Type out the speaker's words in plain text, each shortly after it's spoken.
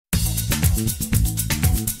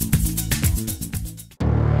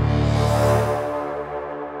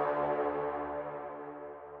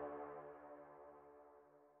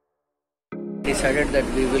Decided that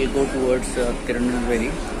we will go towards Tirunelveli,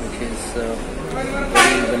 which is very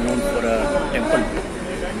well known for a temple,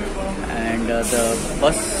 and the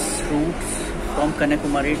bus routes from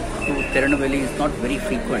Kanyakumari to Tirunelveli is not very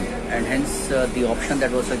frequent, and hence the option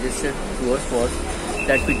that was suggested to us was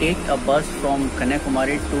that we take a bus from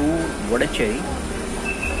Kanyakumari to Vadacheri,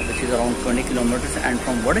 which is around 20 kilometers, and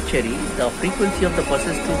from Vadacheri the frequency of the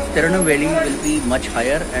buses to Tirunelveli will be much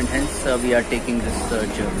higher, and hence we are taking this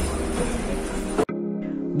journey.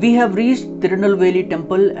 We have reached Tirunelveli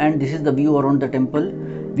Temple, and this is the view around the temple.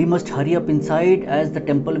 We must hurry up inside as the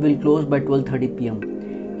temple will close by 12:30 p.m.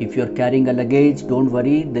 If you are carrying a luggage, don't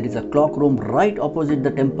worry, there is a clock room right opposite the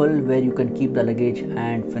temple where you can keep the luggage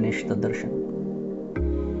and finish the darshan.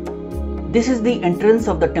 This is the entrance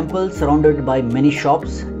of the temple, surrounded by many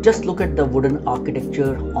shops. Just look at the wooden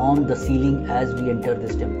architecture on the ceiling as we enter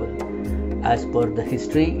this temple. As per the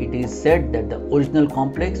history, it is said that the original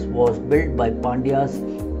complex was built by Pandyas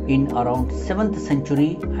in around 7th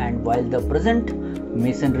century, and while the present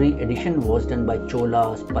masonry addition was done by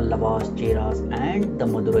Cholas, Pallavas, Cheras and the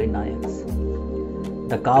Madurai Nayaks.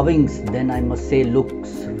 The carvings then, I must say, looks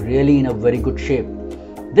really in a very good shape.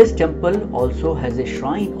 This temple also has a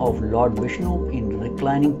shrine of Lord Vishnu in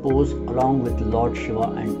reclining pose along with Lord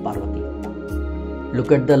Shiva and Parvati.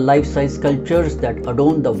 Look at the life-size sculptures that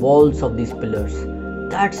adorn the walls of these pillars.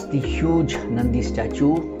 That's the huge Nandi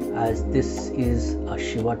statue, as this is a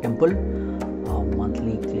Shiva temple.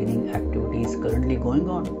 Monthly cleaning activity is currently going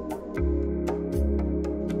on.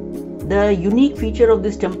 The unique feature of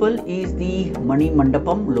this temple is the Mani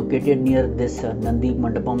Mandapam, located near this Nandi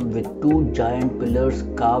Mandapam, with two giant pillars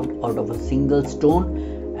carved out of a single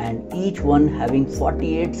stone, and each one having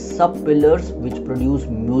 48 sub-pillars which produce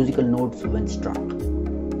musical notes when struck.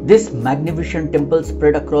 This magnificent temple,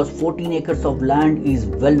 spread across 14 acres of land, is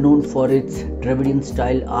well known for its Dravidian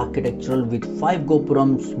style architectural with 5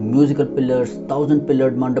 gopurams, musical pillars,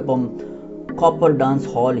 1000-pillared mandapam, copper dance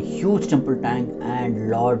hall, huge temple tank and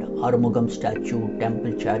Lord Arumugam statue,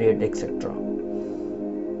 temple chariot, etc.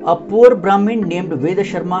 A poor Brahmin named Veda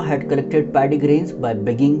Sharma had collected paddy grains by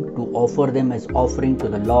begging to offer them as offering to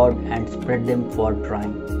the Lord and spread them for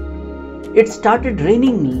drying. It started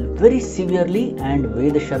raining very severely, and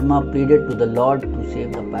Veda Sharma pleaded to the Lord to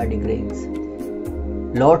save the paddy grains.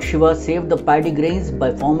 Lord Shiva saved the paddy grains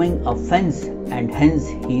by forming a fence, and hence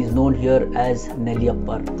he is known here as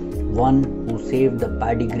Nellaiappar, one who saved the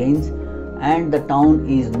paddy grains, and the town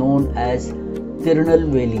is known as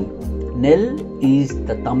Tirunelveli. Nell is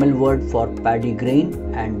the Tamil word for paddy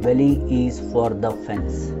grain and Veli is for the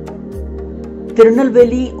fence.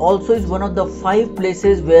 Tirunelveli also is one of the 5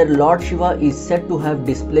 places where Lord Shiva is said to have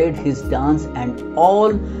displayed his dance, and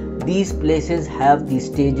all these places have the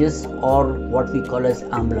stages, or what we call as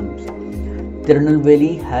ambulums.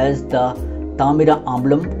 Tirunelveli has the Tamira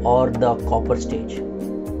ambulum, or the copper stage.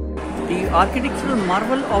 The architectural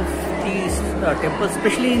marvel of these temples,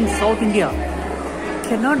 especially in South India,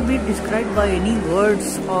 cannot be described by any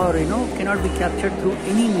words, or cannot be captured through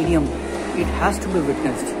any medium. It has to be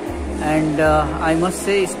witnessed. And I must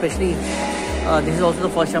say, especially this is also the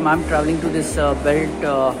first time I am traveling to this belt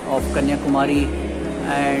of Kanyakumari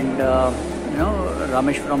and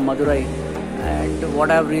Rameshwaram, Madurai. And what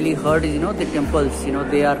I have really heard is the temples.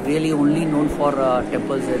 They are really only known for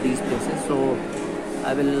temples at these places. So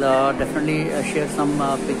I will definitely share some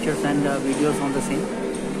pictures and videos on the same.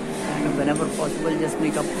 And whenever possible, just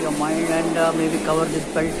make up your mind and maybe cover this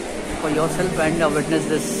belt for yourself and witness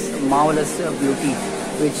this marvelous beauty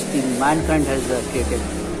which the mankind has created.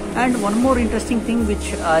 And one more interesting thing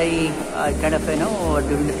which I kind of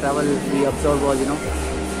during the travel we observed was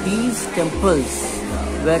these temples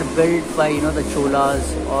were built by the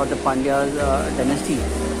Cholas or the Pandyas dynasty.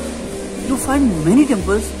 You find many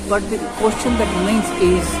temples, but the question that remains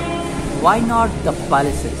is, why not the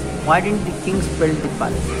palaces? Why didn't the kings build the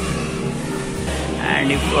palaces?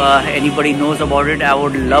 And if anybody knows about it, I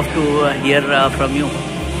would love to hear from you.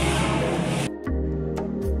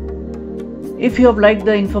 If you have liked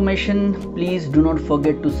the information, please do not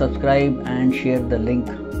forget to subscribe and share the link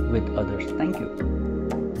with others. Thank you.